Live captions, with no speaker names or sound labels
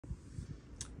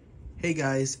Hey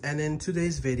guys, and in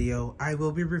today's video, I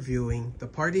will be reviewing the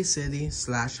Party City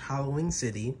 / Halloween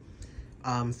City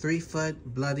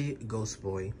 3-foot bloody ghost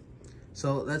boy.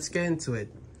 So let's get into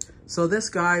it. So this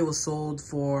guy was sold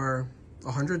for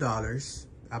 $100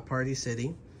 at Party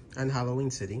City and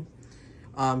Halloween City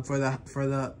for the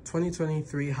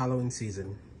 2023 Halloween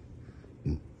season.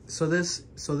 So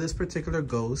this particular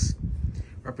ghost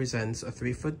represents a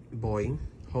 3-foot boy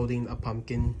holding a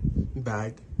pumpkin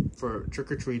bag for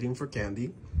trick-or-treating for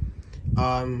candy.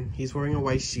 He's wearing a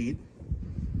white sheet.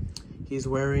 He's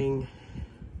wearing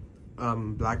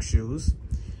black shoes.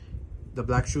 The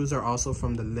black shoes are also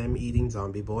from the limb-eating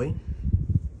zombie boy.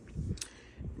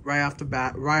 Right off the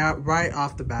back,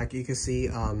 you can see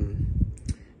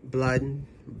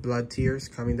blood tears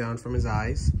coming down from his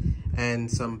eyes and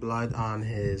some blood on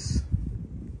his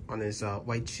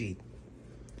white sheet.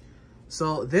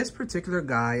 So this particular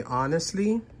guy,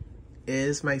 honestly,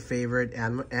 is my favorite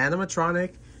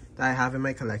animatronic that I have in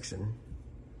my collection.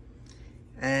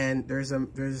 And there's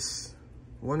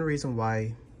one reason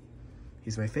why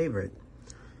he's my favorite.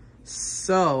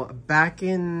 So back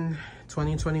in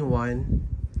 2021,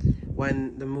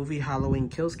 when the movie Halloween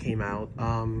Kills came out,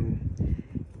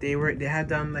 they had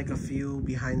done like a few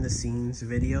behind the scenes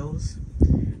videos,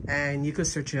 and you could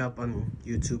search it up on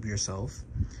YouTube yourself.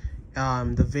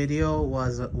 The video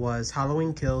was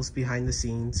Halloween Kills behind the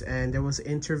scenes, and they were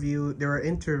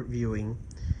interviewing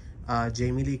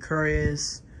Jamie Lee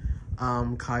Curtis,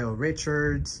 Kyle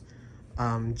Richards,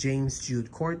 James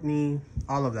Jude Courtney,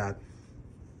 all of that.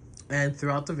 And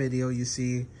throughout the video, you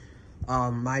see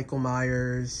Michael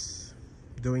Myers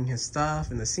doing his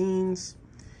stuff in the scenes.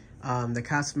 The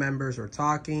cast members were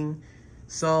talking.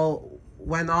 So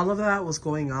when all of that was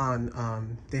going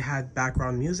on, they had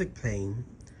background music playing.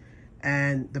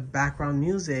 And the background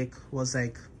music was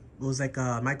like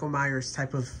a Michael Myers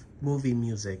type of movie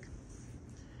music.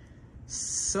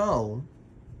 So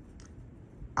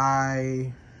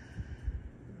 2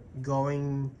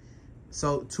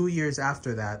 years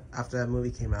after that movie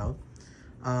came out,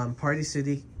 Party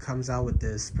City comes out with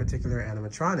this particular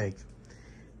animatronic.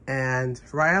 And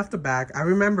right off the back, I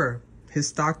remember his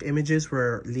stock images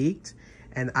were leaked,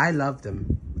 and I loved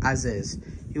him as is.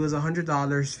 He was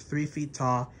 $100, 3 feet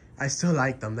tall. I still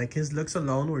like them. Like, his looks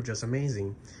alone were just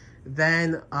amazing.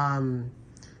 Then, I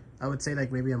would say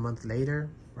like maybe a month later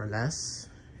or less,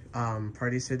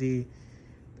 Party City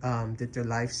did their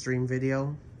live stream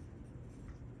video.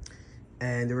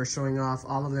 And they were showing off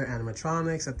all of their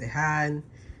animatronics that they had.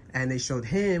 And they showed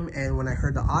him. And when I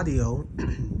heard the audio,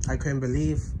 I couldn't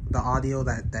believe the audio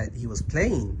that he was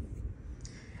playing.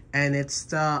 And it's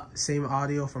the same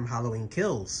audio from Halloween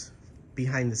Kills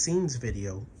behind the scenes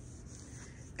video.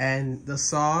 And the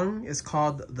song is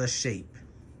called The Shape.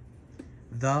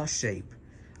 The Shape.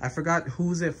 I forgot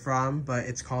who's it from, but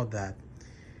it's called that.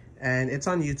 And it's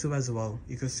on YouTube as well.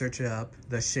 You can search it up,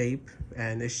 The Shape,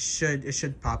 and it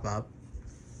should pop up.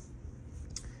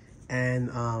 And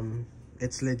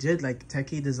it's legit, like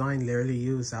Tekky Design literally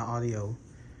used that audio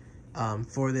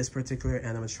for this particular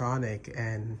animatronic,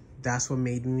 and that's what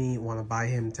made me want to buy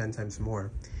him 10 times more.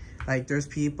 Like, there's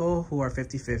people who are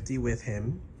 50-50 with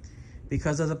him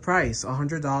because of the price.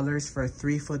 $100 for a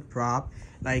 3-foot prop.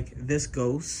 Like, this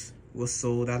ghost was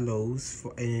sold at Lowe's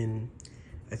in,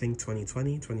 I think,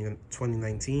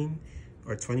 2019,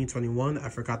 or 2021. I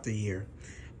forgot the year.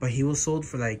 But he was sold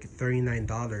for like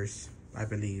 $39, I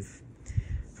believe.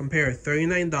 Compare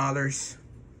 $39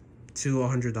 to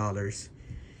 $100.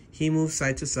 He moves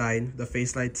side to side. The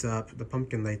face lights up. The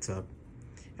pumpkin lights up.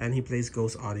 And he plays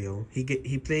ghost audio.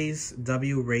 He plays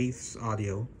W. Wraith's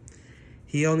audio.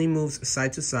 He only moves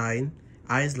side to side,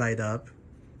 eyes light up,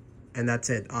 and that's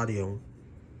it, audio.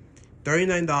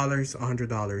 $39,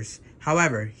 $100.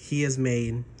 However, he is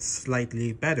made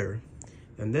slightly better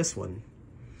than this one.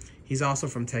 He's also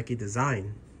from Tekky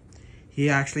Design. He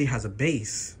actually has a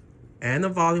bass and a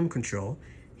volume control.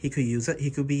 He could use it.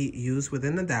 He could be used with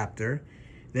an adapter.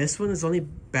 This one is only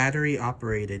battery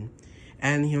operated,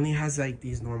 and he only has like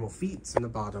these normal feet in the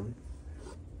bottom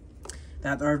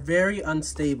that are very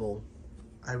unstable.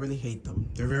 I really hate them.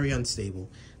 They're very unstable.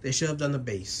 They should have done a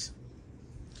base.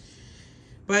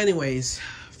 But anyways,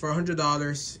 for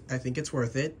 $100, I think it's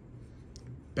worth it.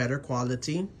 Better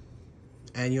quality.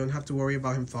 And you don't have to worry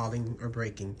about him falling or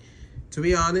breaking. To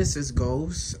be honest, this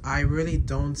ghost, I really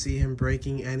don't see him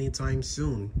breaking anytime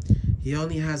soon. He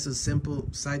only has a simple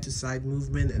side-to-side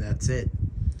movement, and that's it.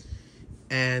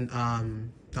 And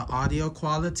the audio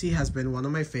quality has been one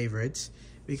of my favorites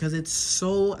because it's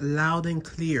so loud and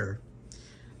clear.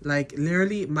 Like,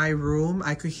 literally, my room,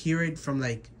 I could hear it from,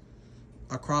 like,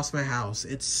 across my house.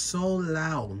 It's so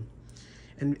loud.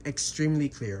 and extremely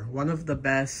clear. One of the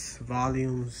best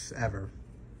volumes ever.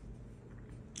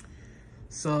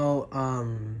 So,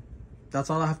 that's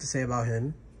all I have to say about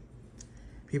him.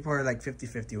 People are like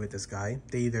 50-50 with this guy.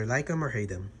 They either like him or hate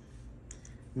him.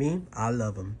 Me, I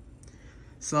love him.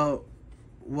 So,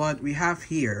 what we have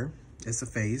here is the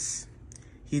face.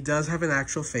 He does have an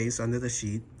actual face under the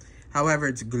sheet. However,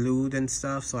 it's glued and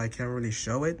stuff, so I can't really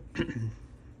show it.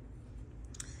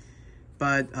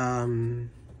 But,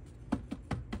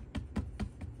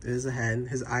 there's a hand.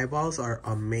 His eyeballs are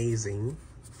amazing.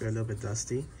 They're a little bit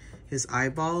dusty. His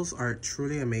eyeballs are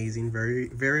truly amazing. Very,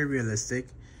 very realistic.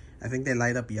 I think they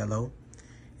light up yellow.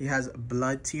 He has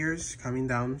blood tears coming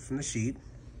down from the sheet.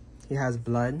 He has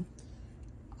blood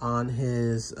on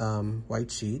his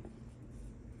white sheet.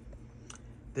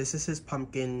 This is his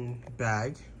pumpkin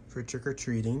bag for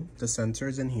trick-or-treating. The sensor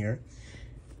is in here.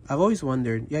 I've always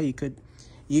wondered, yeah, you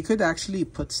could actually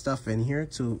put stuff in here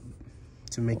to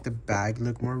make the bag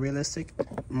look more realistic.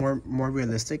 More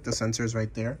realistic. The sensor is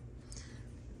right there.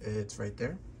 It's right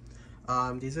there.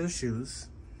 These are the shoes.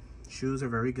 Shoes are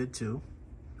very good too.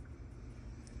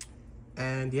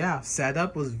 And yeah,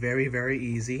 setup was very, very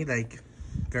easy. Like,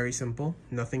 very simple.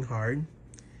 Nothing hard.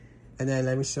 And then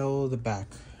let me show the back.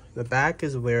 The back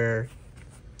is where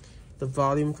the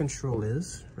volume control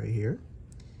is, right here.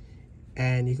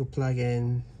 And you can plug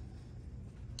in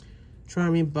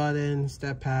charming button,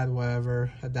 step pad,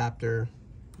 whatever, adapter.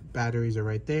 Batteries are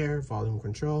right there, volume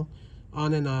control,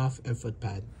 on and off, and foot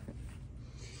pad.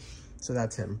 So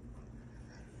that's him.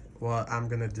 What I'm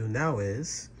gonna do now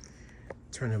is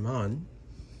turn him on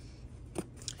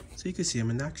so you can see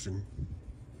him in action.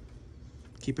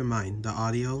 Keep in mind,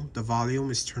 the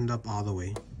volume is turned up all the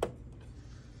way.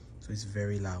 So it's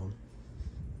very loud.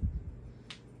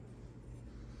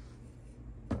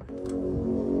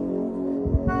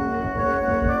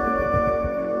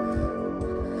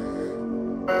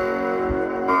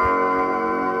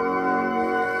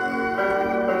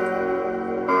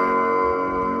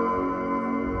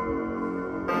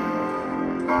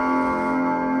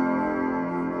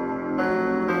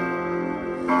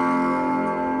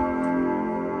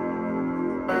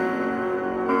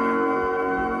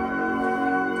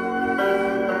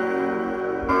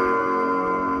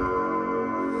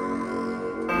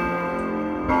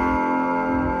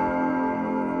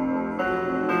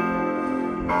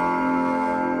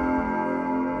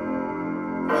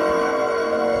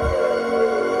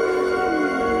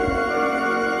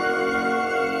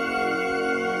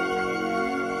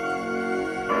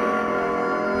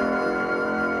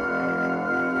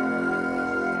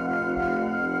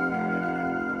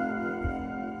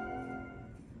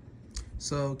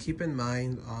 So keep in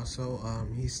mind also,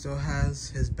 he still has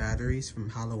his batteries from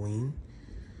Halloween.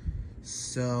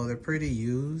 So they're pretty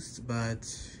used, but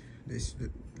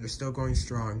they're still going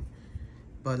strong.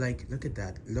 But like, look at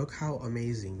that. Look how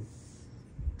amazing.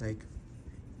 Like,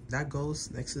 that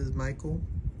ghost next to this Michael,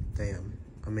 damn,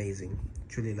 amazing.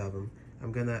 Truly love him.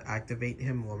 I'm gonna activate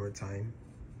him one more time.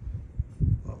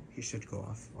 Well, he should go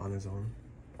off on his own.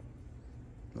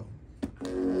 Oh.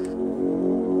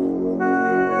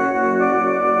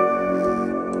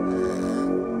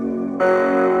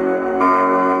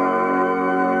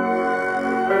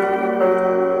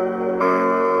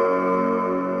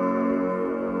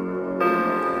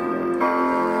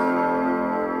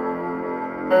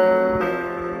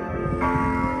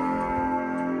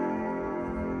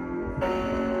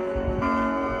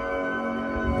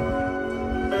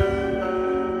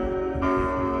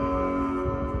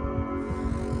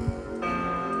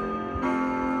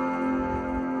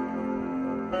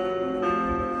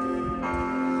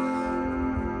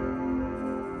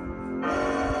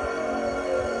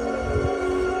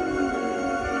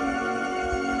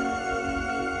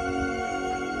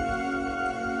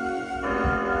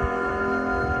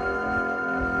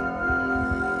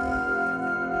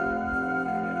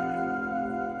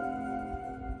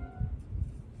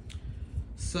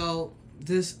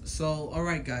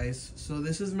 Alright guys, so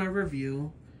this is my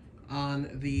review on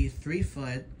the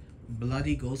 3-foot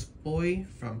Bloody Ghost Boy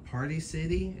from Party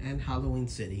City and Halloween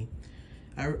City.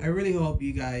 I really hope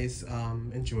you guys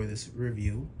enjoy this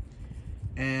review.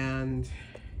 And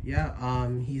yeah,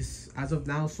 he's as of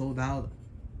now sold out.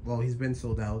 Well, he's been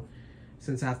sold out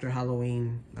since after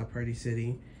Halloween at Party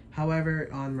City. However,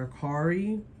 on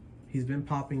Mercari, he's been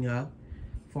popping up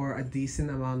for a decent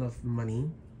amount of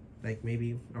money. Like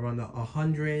maybe around the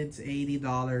 $100,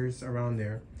 $80 around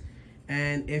there.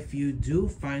 And if you do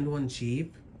find one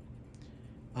cheap,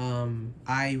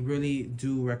 I really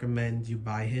do recommend you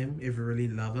buy him if you really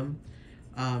love him.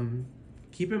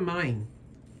 Keep in mind,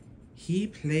 he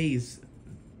plays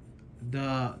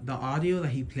the audio that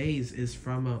he plays is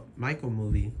from a Michael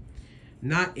movie,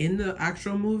 not in the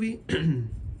actual movie,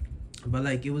 but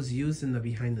like it was used in the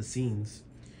behind the scenes.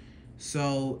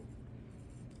 So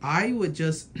I would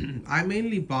just I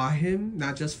mainly bought him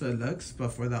not just for the looks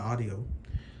but for the audio.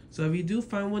 So if you do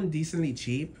find one decently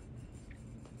cheap,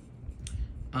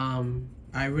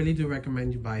 I really do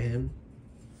recommend you buy him,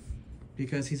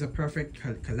 because he's a perfect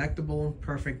collectible,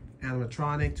 perfect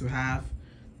animatronic to have.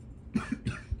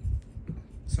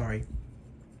 Sorry.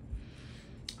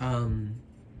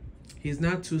 He's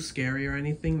not too scary or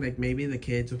anything. Like maybe the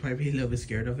kids would probably be a little bit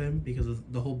scared of him because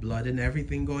of the whole blood and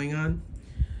everything going on.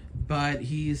 But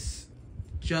he's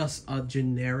just a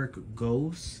generic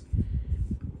ghost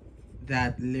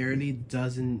that literally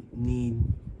doesn't need,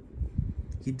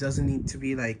 he doesn't need to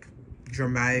be like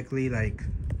dramatically like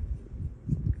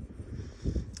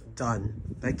done.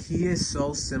 Like he is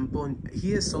so simple,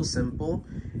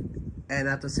 and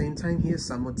at the same time he is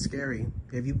somewhat scary.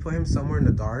 If you put him somewhere in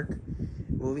the dark,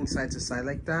 moving side to side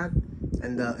like that,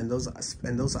 and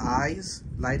those eyes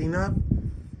lighting up,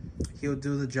 he'll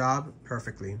do the job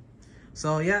perfectly.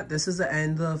 So yeah, this is the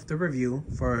end of the review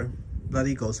for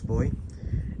Bloody Ghost Boy,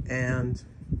 and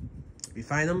if you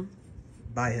find him,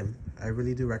 buy him. I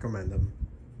really do recommend him.